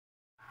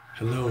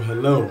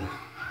Hello.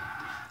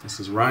 This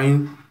is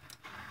Ryan.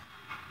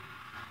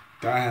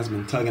 God has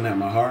been tugging at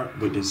my heart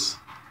with this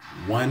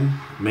one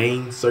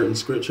main certain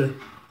scripture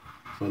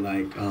for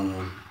like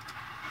a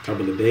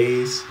couple of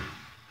days.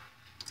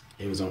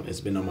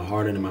 It's been on my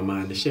heart and in my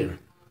mind to share.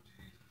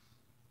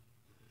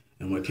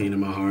 And what came to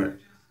my heart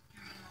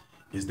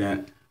is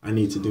that I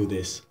need to do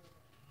this.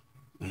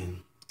 And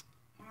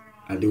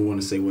I do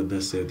want to say what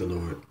thus said the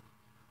Lord.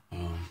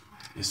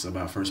 It's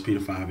about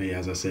 1Peter5,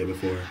 as I said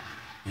before.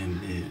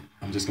 And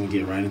I'm just going to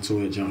get right into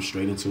it, jump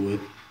straight into it.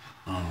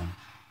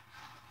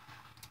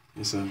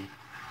 It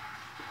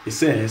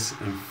says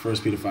in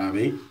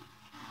 1Peter5:8,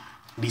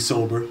 be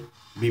sober,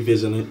 be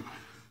vigilant.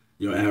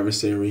 Your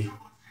adversary,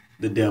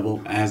 the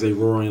devil, as a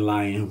roaring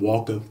lion,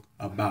 walketh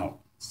about,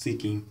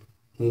 seeking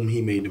whom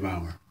he may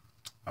devour.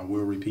 I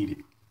will repeat it.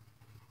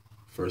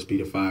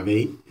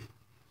 1Peter5:8.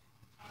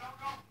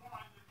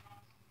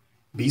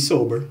 Be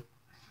sober,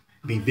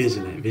 be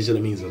vigilant.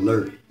 Vigilant means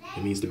alert.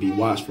 It means to be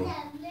watchful.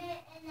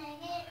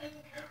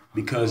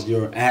 Because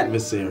your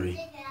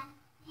adversary,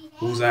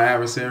 who's our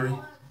adversary?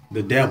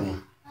 The devil,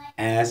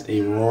 as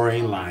a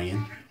roaring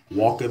lion,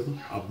 walketh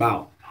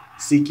about,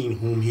 seeking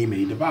whom he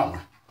may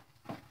devour.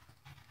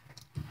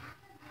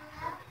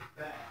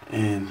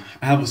 And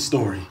I have a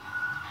story.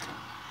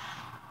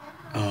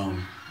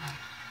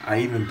 I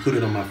even put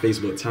it on my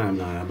Facebook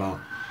timeline about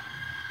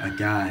a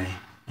guy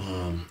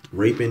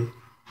raping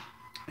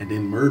and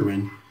then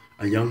murdering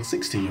a young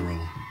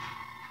 16-year-old.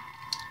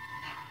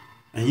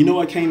 And you know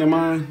what came to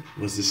mind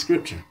was the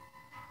scripture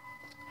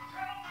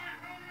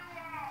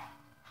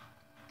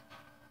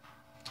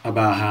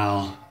about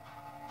how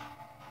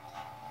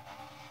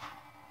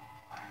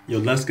your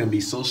lust can be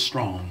so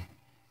strong,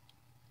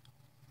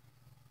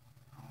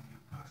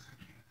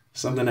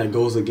 something that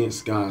goes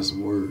against God's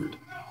word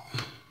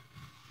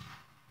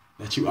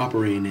that you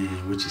operating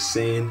in, which is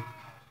sin.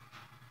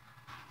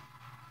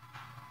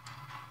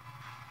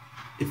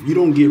 If you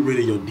don't get rid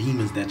of your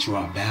demons that you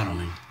are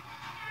battling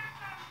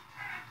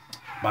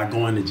by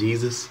going to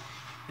Jesus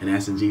and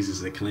asking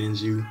Jesus to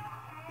cleanse you,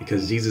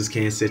 because Jesus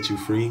can set you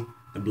free.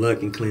 The blood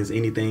can cleanse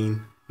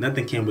anything.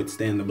 Nothing can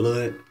withstand the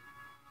blood.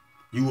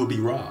 You will be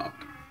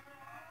robbed.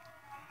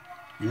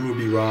 You will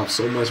be robbed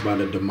so much by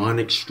the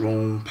demonic,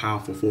 strong,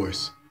 powerful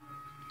force.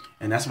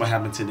 And that's what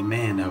happened to the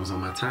man that was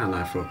on my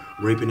timeline for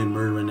raping and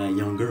murdering that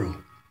young girl.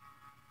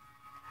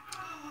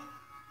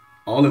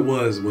 All it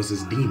was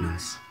his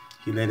demons.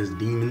 He let his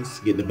demons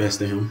get the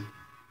best of him.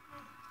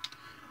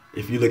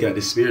 If you look at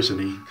this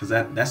spiritually, because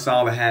that's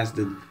all it has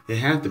to, it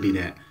have to be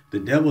that. The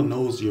devil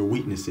knows your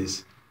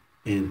weaknesses,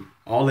 and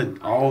all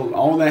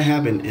that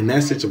happened in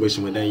that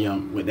situation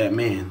with that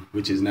man,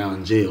 which is now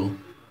in jail,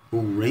 who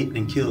raped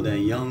and killed that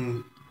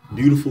young,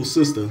 beautiful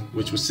sister,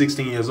 which was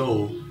 16 years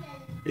old,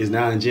 is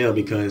now in jail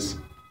because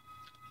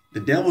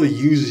the devil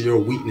uses your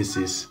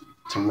weaknesses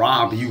to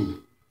rob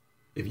you.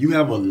 If you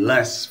have a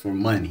lust for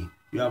money,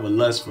 you have a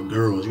lust for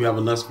girls, you have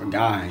a lust for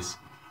guys,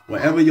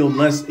 whatever your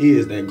lust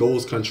is that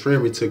goes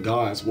contrary to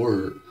God's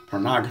word,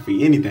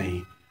 pornography,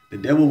 anything, the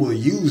devil will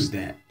use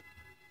that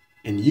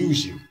and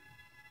use you.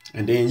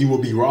 And then you will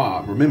be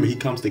robbed. Remember, he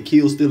comes to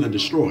kill, steal, and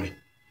destroy.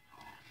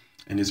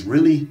 And it's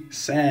really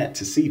sad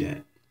to see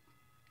that.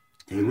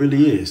 It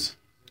really is.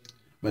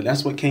 But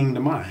that's what came to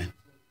mind.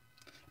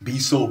 Be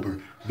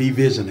sober, be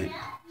vigilant.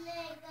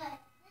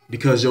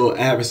 Because your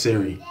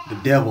adversary, the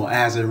devil,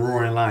 as a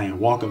roaring lion,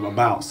 walketh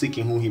about,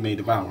 seeking whom he may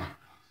devour.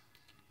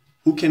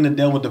 Who can the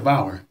devil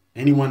devour?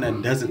 Anyone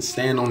that doesn't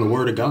stand on the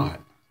word of God.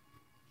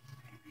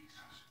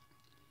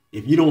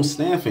 If you don't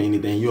stand for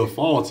anything, you'll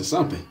fall to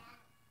something.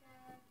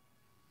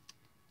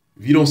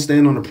 If you don't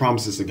stand on the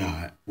promises of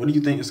God, what do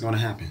you think is going to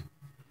happen?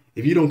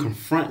 If you don't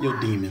confront your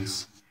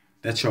demons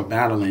that you're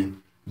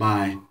battling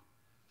by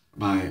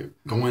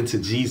going to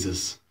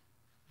Jesus,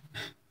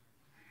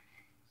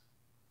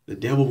 the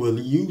devil will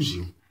use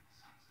you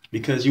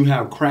because you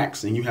have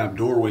cracks and you have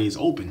doorways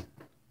open.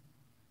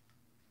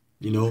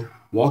 You know,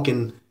 walk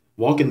in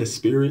the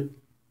spirit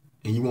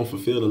and you won't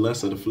fulfill the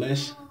lust of the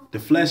flesh. The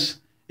flesh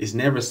is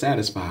never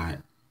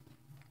satisfied.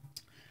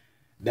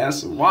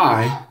 That's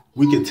why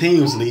we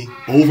continuously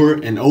over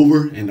and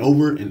over and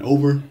over and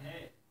over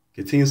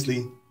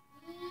continuously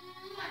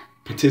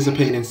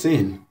participate in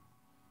sin.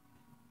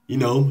 You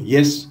know,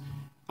 yes,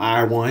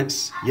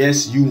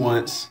 you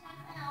once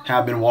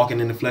have been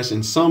walking in the flesh,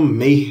 and some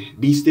may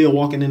be still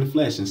walking in the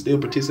flesh and still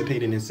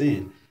participating in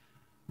sin.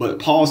 But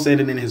Paul said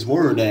it in his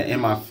word that in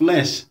my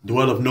flesh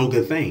dwelleth no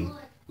good thing.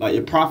 Like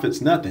it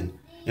profits nothing.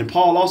 And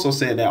Paul also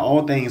said that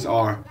all things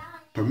are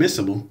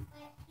permissible,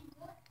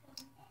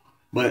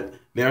 but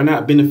they are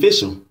not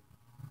beneficial.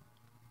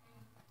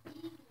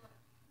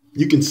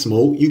 You can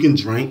smoke, you can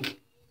drink,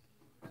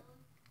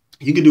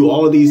 you can do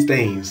all of these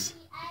things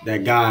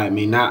that God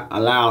may not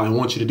allow and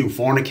want you to do.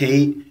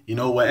 Fornicate, you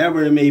know,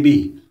 whatever it may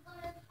be.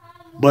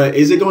 But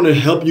is it going to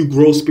help you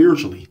grow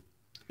spiritually?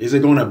 Is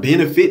it going to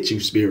benefit you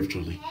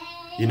spiritually?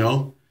 You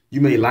know, you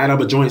may light up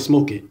a joint,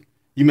 smoke it.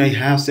 You may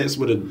have sex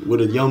with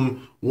a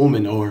young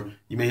woman, or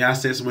you may have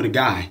sex with a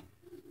guy.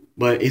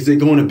 But is it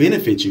going to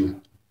benefit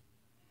you?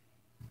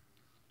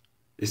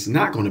 It's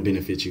not going to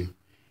benefit you.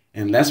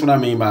 And that's what I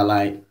mean by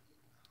like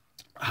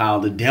how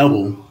the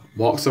devil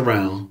walks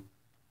around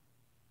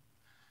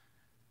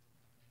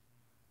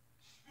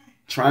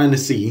trying to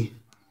see,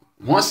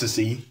 wants to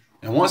see,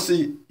 and wants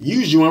to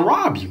use you and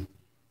rob you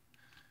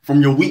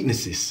from your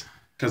weaknesses.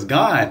 Because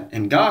God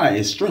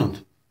is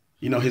strength.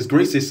 You know, his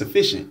grace is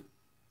sufficient.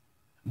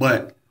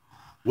 But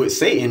with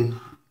Satan,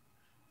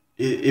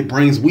 it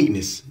brings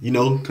weakness, you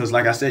know, because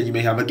like I said, you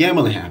may have a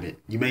gambling habit.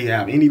 You may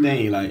have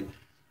anything like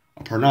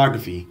a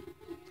pornography,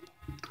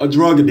 a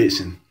drug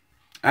addiction,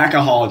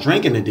 alcohol,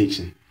 drinking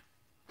addiction.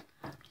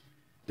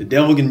 The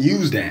devil can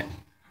use that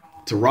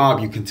to rob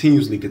you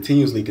continuously,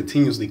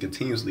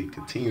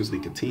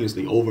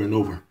 over and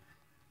over.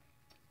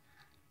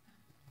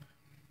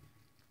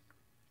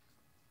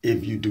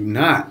 If you do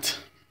not,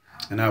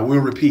 and I will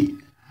repeat,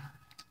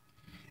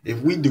 if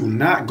we do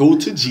not go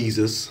to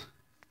Jesus,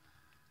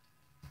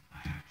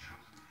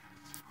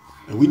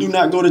 and we do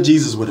not go to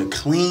Jesus with a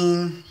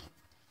clean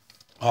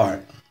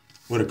heart,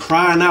 with a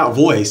crying out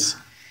voice,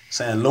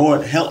 saying,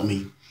 Lord, help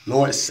me.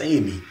 Lord,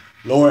 save me.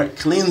 Lord,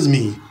 cleanse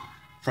me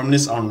from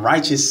this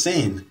unrighteous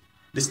sin,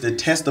 this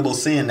detestable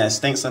sin that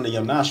stinks under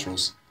your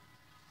nostrils.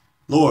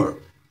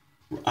 Lord,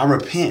 I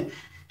repent.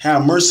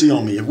 Have mercy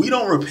on me. If we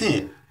don't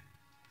repent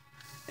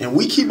and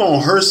we keep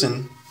on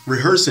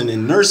rehearsing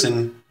and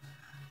nursing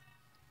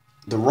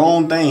the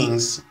wrong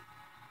things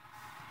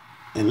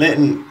and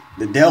letting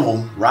the devil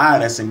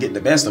ride us and get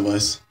the best of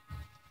us,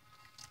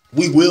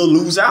 we will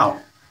lose out.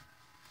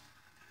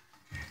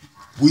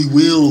 We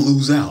will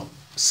lose out.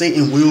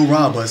 Satan will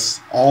rob us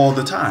all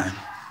the time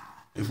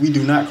if we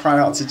do not cry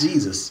out to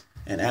Jesus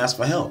and ask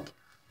for help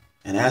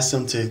and ask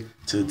him to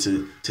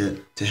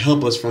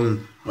help us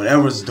from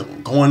whatever's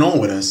going on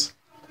with us.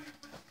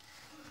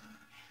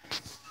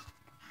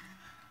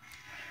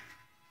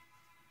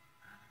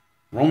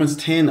 Romans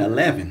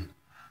 10:11.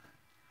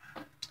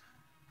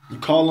 You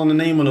call on the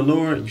name of the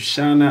Lord, you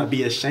shall not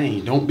be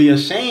ashamed. Don't be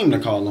ashamed to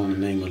call on the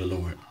name of the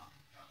Lord.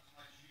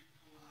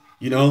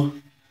 You know,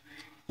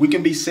 we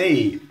can be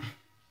saved.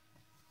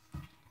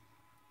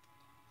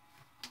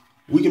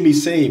 We can be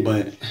saved,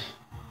 but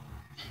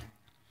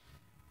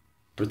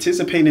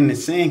participating in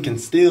sin can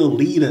still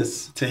lead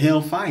us to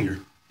hellfire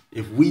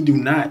if we do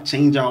not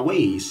change our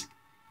ways.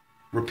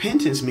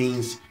 Repentance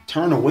means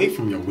turn away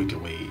from your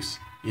wicked ways,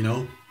 you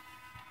know.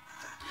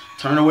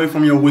 Turn away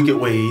from your wicked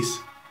ways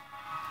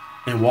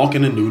and walk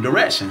in a new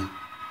direction.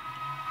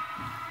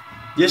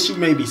 Yes, you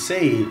may be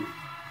saved,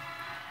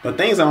 but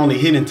things are only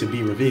hidden to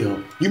be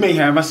revealed. You may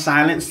have a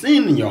silent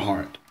sin in your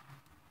heart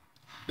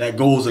that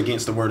goes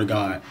against the word of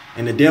God.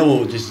 And the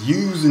devil just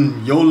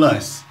using your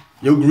lust,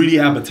 your greedy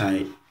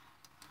appetite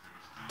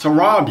to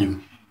rob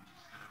you.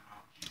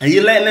 And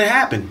you're letting it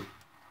happen.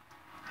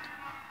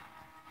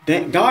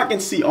 That God can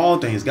see all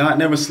things. God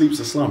never sleeps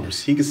or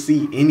slumbers. He can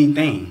see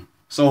anything.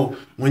 So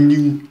when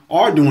you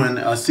are doing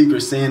a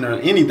secret sin or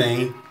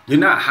anything, you're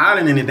not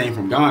hiding anything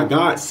from God.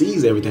 God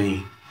sees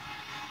everything.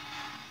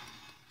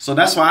 So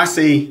that's why I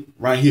say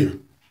right here,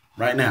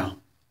 right now,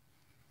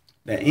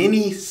 that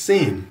any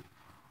sin,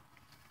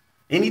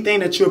 anything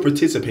that you're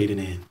participating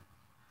in,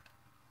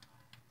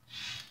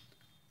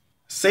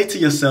 say to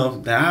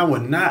yourself that I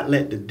will not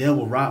let the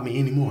devil rob me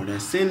anymore.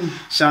 That sin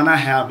shall not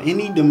have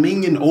any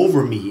dominion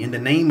over me in the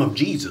name of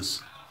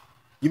Jesus.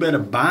 You better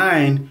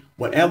bind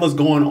whatever's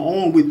going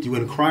on with you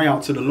and cry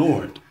out to the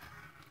Lord.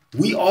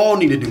 We all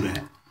need to do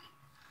that.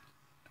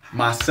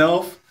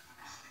 Myself,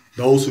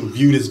 those who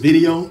view this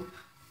video,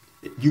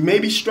 you may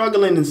be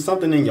struggling in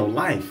something in your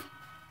life.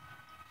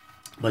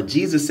 But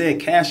Jesus said,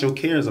 cast your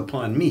cares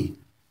upon me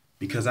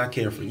because I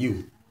care for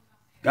you.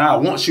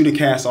 God wants you to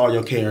cast all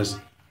your cares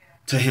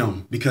to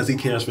him because he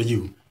cares for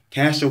you.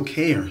 Cast your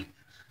care.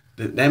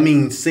 That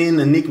means sin,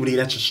 iniquity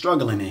that you're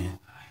struggling in.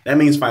 That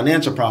means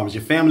financial problems,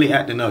 your family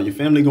acting up, your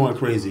family going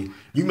crazy.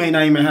 You may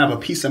not even have a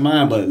peace of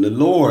mind, but the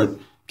Lord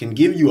can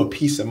give you a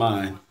peace of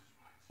mind,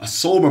 a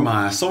sober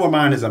mind. A sober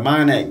mind is a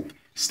mind that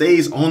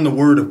stays on the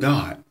word of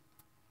God.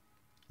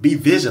 Be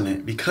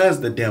vigilant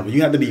because the devil,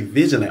 you have to be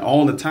vigilant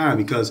all the time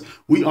because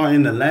we are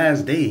in the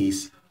last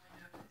days.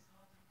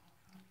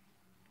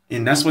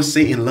 And that's what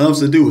Satan loves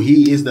to do.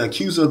 He is the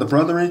accuser of the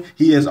brethren.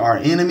 He is our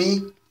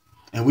enemy.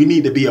 And we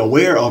need to be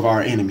aware of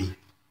our enemy,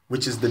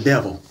 which is the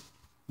devil.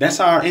 That's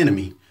our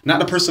enemy. Not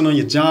the person on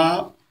your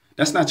job.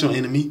 That's not your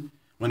enemy.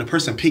 When the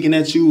person picking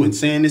at you and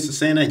saying this and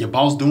saying that, your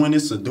boss doing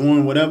this or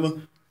doing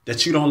whatever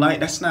that you don't like,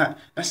 that's not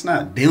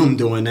them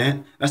doing that.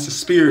 That's the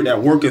spirit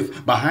that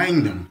worketh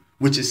behind them,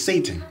 which is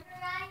Satan.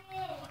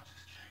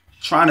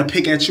 Trying to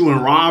pick at you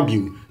and rob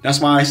you.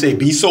 That's why I say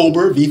be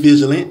sober, be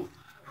vigilant.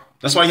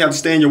 That's why you have to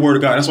stay in your word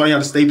of God. That's why you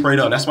have to stay prayed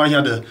up. That's why you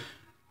have to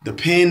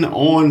depend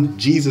on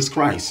Jesus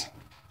Christ.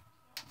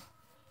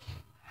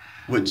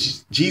 With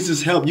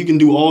Jesus' help, you can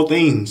do all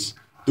things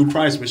through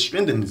Christ, which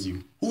strengthens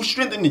you. Who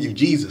strengthened you?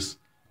 Jesus.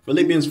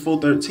 Philippians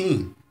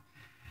 4:13.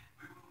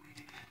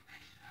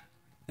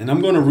 And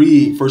I'm going to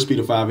read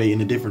 1Peter 5:8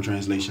 in a different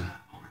translation.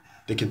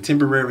 The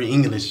contemporary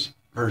English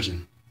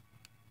version.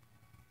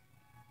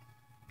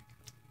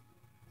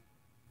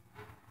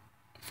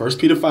 1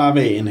 Peter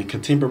 5:8 in the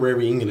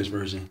Contemporary English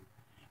Version.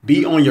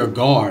 Be on your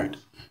guard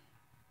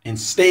and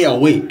stay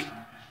awake.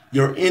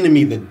 Your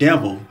enemy, the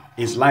devil,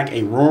 is like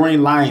a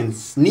roaring lion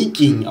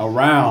sneaking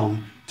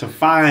around to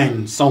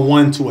find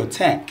someone to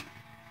attack.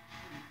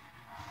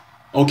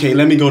 Okay,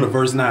 let me go to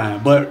verse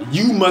 9. But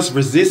you must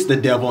resist the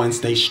devil and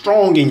stay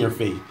strong in your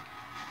faith.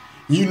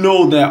 You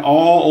know that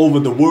all over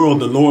the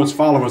world, the Lord's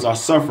followers are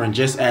suffering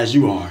just as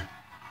you are.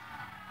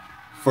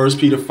 1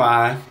 Peter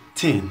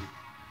 5:10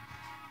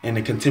 in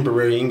the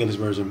Contemporary English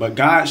Version. But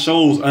God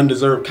shows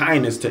undeserved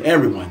kindness to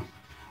everyone.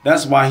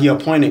 That's why he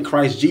appointed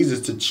Christ Jesus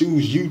to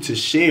choose you to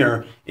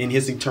share in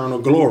his eternal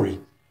glory.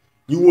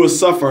 You will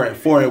suffer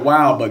for a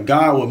while, but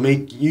God will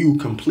make you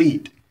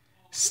complete,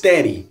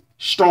 steady,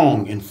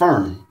 strong, and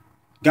firm.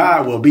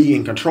 God will be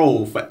in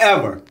control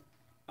forever.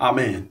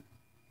 Amen.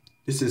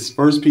 This is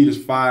 1 Peter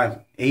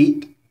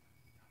 5:8.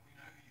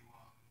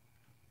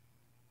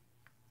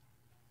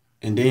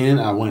 And then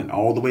I went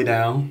all the way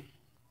down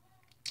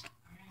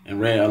and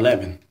read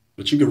 11.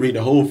 But you can read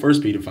the whole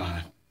 1 Peter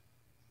 5.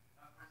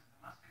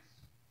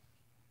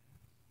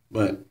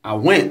 But I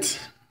went.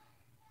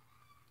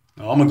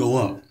 Now I'm going to go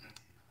up.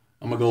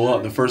 I'm going to go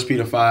up to 1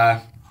 Peter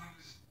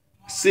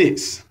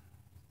 5:6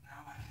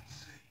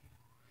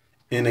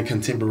 in the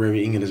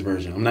Contemporary English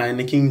Version. I'm not in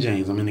the King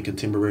James. I'm in the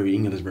Contemporary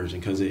English Version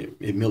because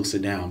it milks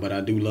it down. But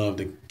I do love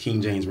the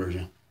King James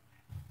Version.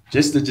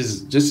 Just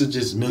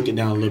to milk it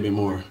down a little bit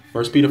more.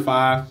 1 Peter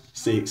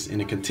 5:6 in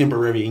the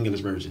Contemporary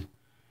English Version.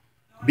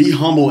 Be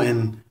humble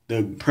in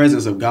the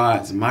presence of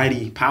God's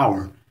mighty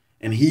power,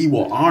 and he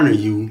will honor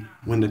you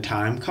when the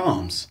time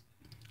comes.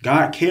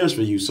 God cares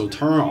for you, so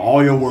turn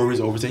all your worries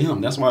over to him.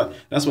 That's what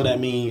that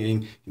means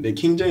in the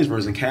King James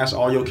Version. Cast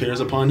all your cares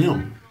upon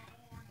him.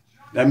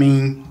 That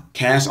means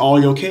cast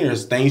all your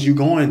cares, things you're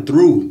going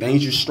through,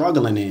 things you're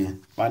struggling in,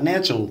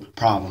 financial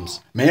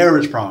problems,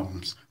 marriage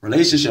problems,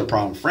 relationship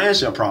problems,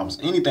 friendship problems,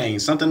 anything,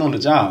 something on the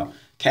job.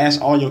 Cast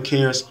all your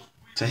cares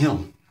to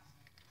him.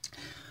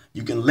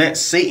 You can let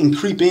Satan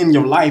creep in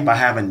your life by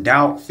having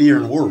doubt, fear,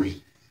 and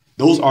worry.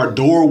 Those are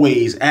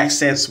doorways,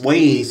 access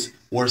ways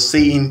where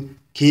Satan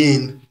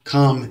can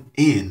come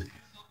in.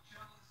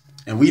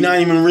 And we're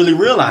not even really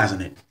realizing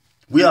it.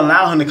 We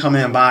allow him to come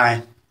in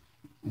by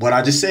what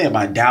I just said,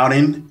 by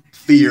doubting,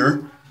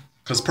 fear,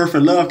 because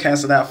perfect love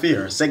casts out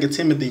fear. 2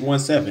 Timothy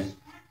 1:7.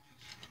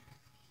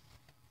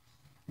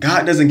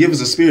 God doesn't give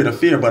us a spirit of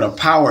fear, but a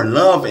power,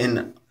 love,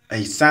 and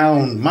a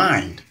sound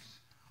mind.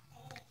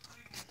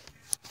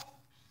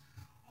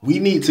 We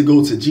need to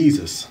go to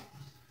Jesus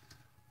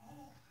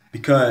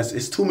because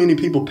it's too many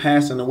people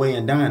passing away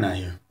and dying out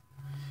here.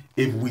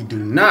 If we do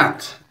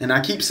not, and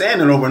I keep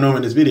saying it over and over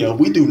in this video, if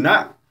we do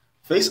not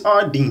face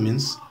our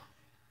demons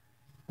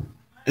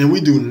and we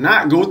do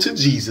not go to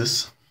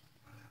Jesus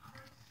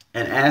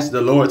and ask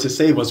the Lord to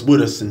save us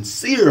with a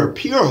sincere,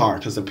 pure heart,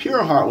 because a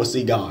pure heart will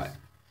see God.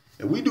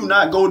 If we do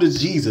not go to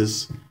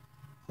Jesus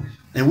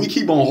and we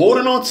keep on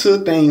holding on to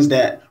things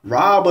that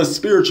rob us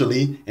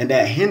spiritually and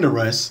that hinder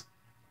us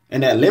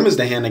and that limits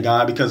the hand of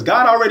God, because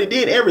God already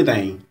did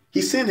everything.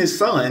 He sent his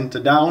son to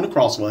die on the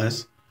cross for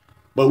us,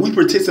 but we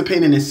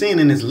participate in his sin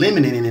and it's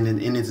limiting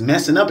and it's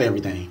messing up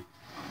everything.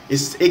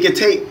 It can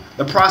take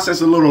the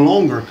process a little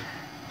longer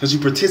because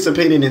you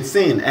participated in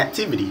sin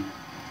activity.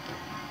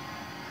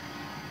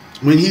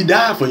 When he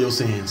died for your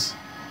sins,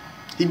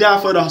 he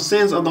died for the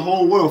sins of the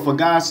whole world. For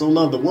God so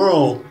loved the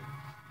world,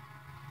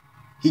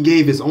 he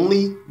gave his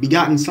only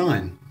begotten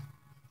son.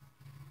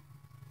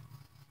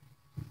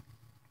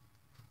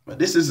 But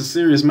this is a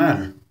serious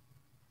matter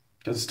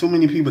because it's too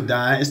many people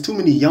dying. It's too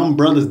many young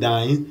brothers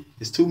dying.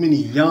 It's too many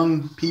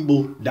young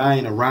people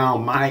dying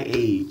around my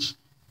age.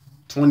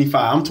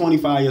 25. I'm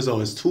 25 years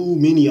old. It's too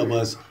many of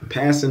us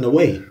passing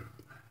away.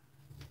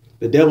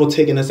 The devil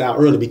taking us out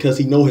early because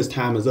he know his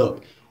time is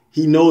up.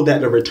 He know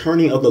that the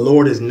returning of the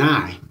Lord is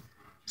nigh.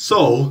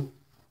 So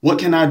what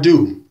can I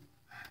do?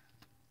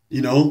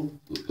 You know,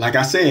 like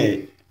I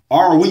said,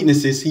 our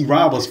weaknesses, he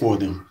robbed us for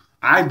them.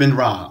 I've been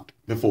robbed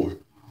before.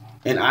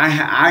 And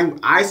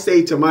I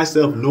say to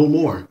myself, no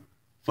more.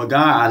 For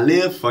God I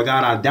live, for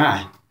God I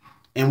die.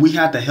 And we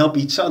have to help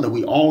each other.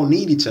 We all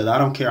need each other. I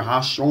don't care how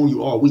strong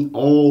you are. We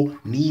all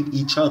need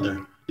each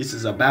other. This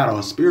is a battle,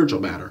 a spiritual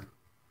battle.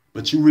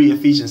 But you read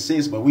Ephesians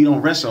 6, but we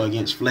don't wrestle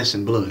against flesh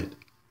and blood.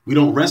 We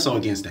don't wrestle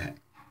against that.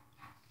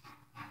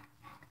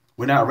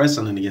 We're not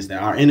wrestling against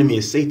that. Our enemy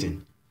is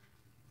Satan.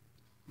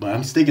 But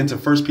I'm sticking to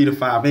 1 Peter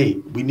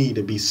 5:8. We need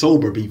to be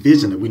sober, be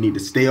vigilant. We need to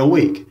stay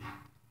awake.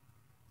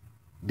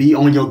 Be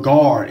on your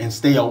guard and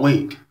stay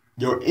awake.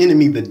 Your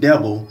enemy, the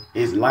devil,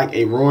 is like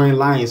a roaring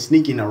lion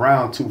sneaking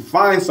around to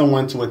find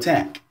someone to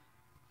attack.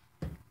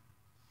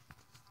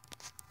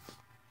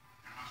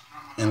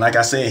 And like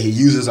I said, he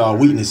uses our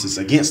weaknesses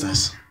against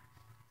us.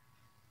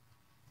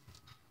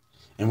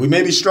 And we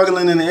may be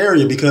struggling in the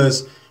area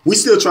because we're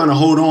still trying to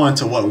hold on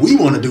to what we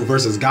want to do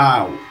versus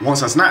God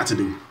wants us not to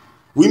do.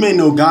 We may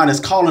know God is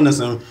calling us,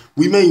 and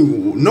we may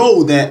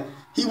know that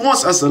he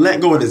wants us to let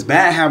go of this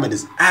bad habit,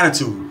 this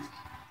attitude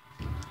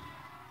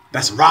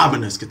that's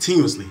robbing us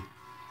continuously.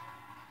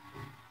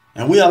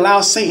 And we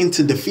allow Satan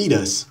to defeat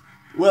us.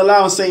 We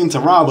allow Satan to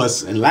rob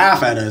us and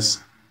laugh at us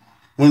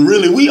when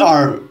really we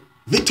are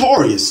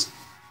victorious.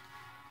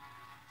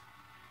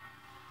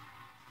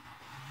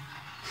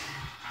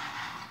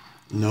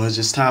 You know, it's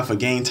just time for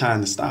game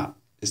time to stop.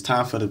 It's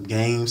time for the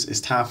games.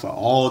 It's time for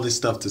all this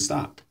stuff to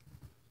stop.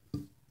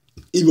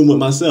 Even with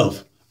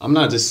myself. I'm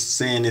not just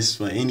saying this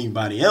for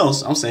anybody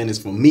else. I'm saying this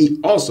for me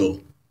also.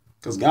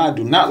 Because God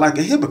do not like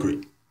a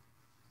hypocrite.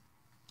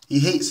 He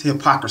hates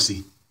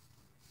hypocrisy.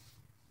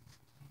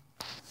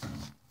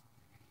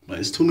 But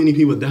it's too many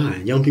people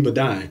dying. Young people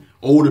dying.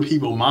 Older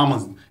people,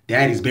 mamas,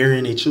 daddies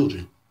burying their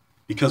children.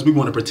 Because we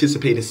want to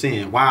participate in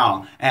sin.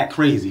 Wow, act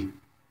crazy.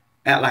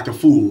 Act like a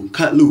fool.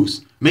 Cut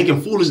loose.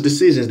 Making foolish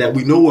decisions that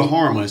we know will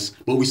harm us.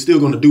 But we're still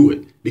going to do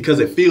it. Because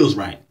it feels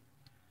right.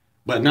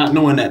 But not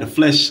knowing that the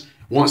flesh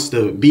wants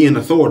to be in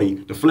authority.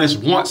 The flesh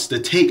wants to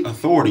take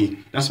authority.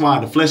 That's why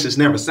the flesh is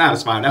never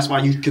satisfied. That's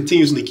why you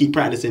continuously keep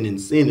practicing in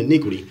sin,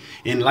 iniquity.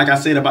 And like I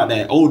said about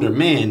that older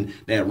man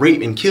that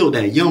raped and killed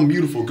that young,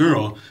 beautiful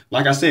girl,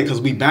 like I said, because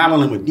we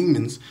battling with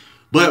demons,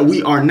 but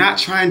we are not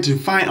trying to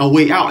find a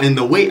way out. And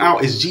the way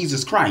out is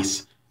Jesus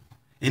Christ.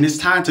 And it's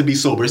time to be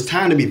sober. It's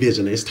time to be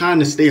vigilant. It's time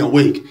to stay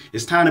awake.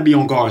 It's time to be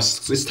on guard.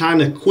 It's time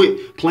to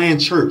quit playing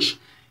church.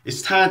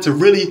 It's time to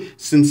really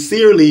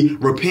sincerely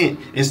repent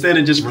instead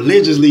of just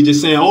religiously just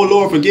saying, oh,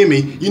 Lord, forgive me.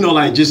 You know,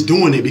 like just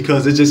doing it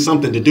because it's just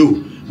something to do.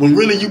 When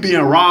really you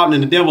being robbed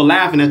and the devil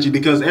laughing at you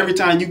because every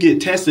time you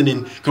get tested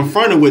and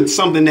confronted with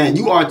something that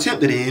you are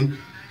tempted in,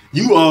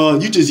 you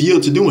just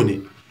yield to doing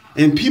it.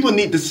 And people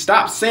need to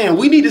stop saying,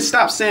 we need to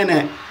stop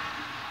saying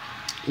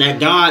that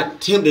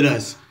God tempted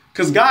us.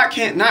 Because God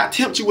can't not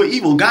tempt you with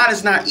evil. God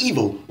is not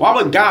evil. Why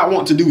would God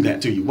want to do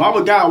that to you? Why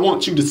would God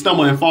want you to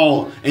stumble and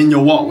fall in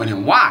your walk with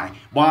him? Why?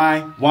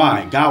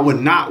 Why? God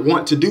would not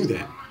want to do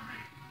that.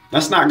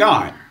 That's not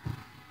God.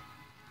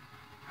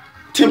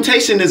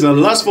 Temptation is a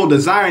lustful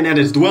desire that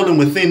is dwelling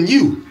within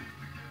you.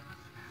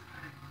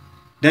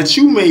 That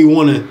you may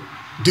want to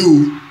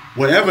do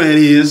whatever it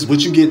is,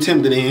 what you get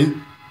tempted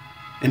in.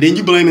 And then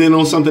you blame it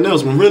on something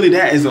else. When really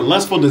that is a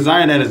lustful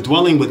desire that is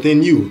dwelling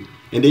within you.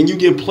 And then you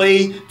give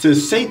play to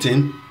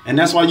Satan. And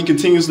that's why you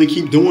continuously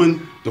keep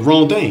doing the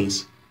wrong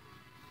things.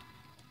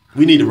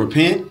 We need to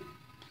repent.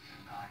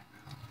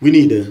 We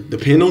need to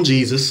depend on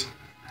Jesus.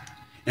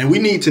 And we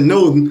need to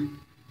know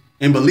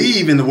and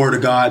believe in the word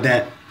of God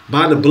that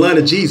by the blood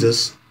of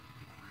Jesus,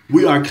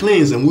 we are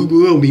cleansed and we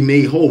will be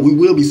made whole. We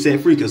will be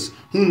set free because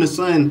whom the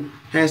Son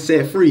has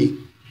set free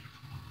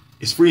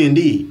is free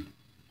indeed.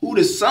 Who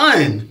the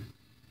Son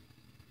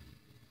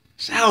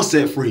shall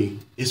set free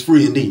is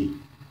free indeed.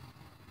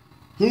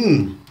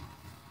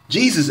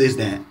 Jesus is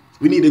that.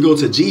 We need to go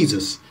to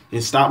Jesus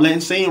and stop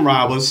letting sin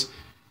rob us.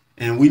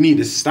 And we need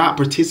to stop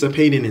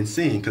participating in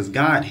sin because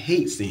God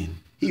hates sin.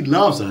 He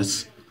loves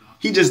us.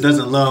 He just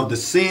doesn't love the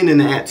sin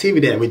and the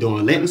activity that we're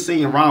doing, letting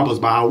sin rob us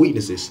by our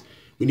weaknesses.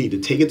 We need to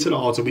take it to the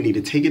altar. We need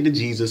to take it to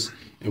Jesus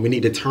and we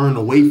need to turn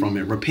away from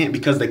it. Repent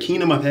because the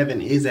kingdom of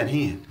heaven is at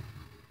hand.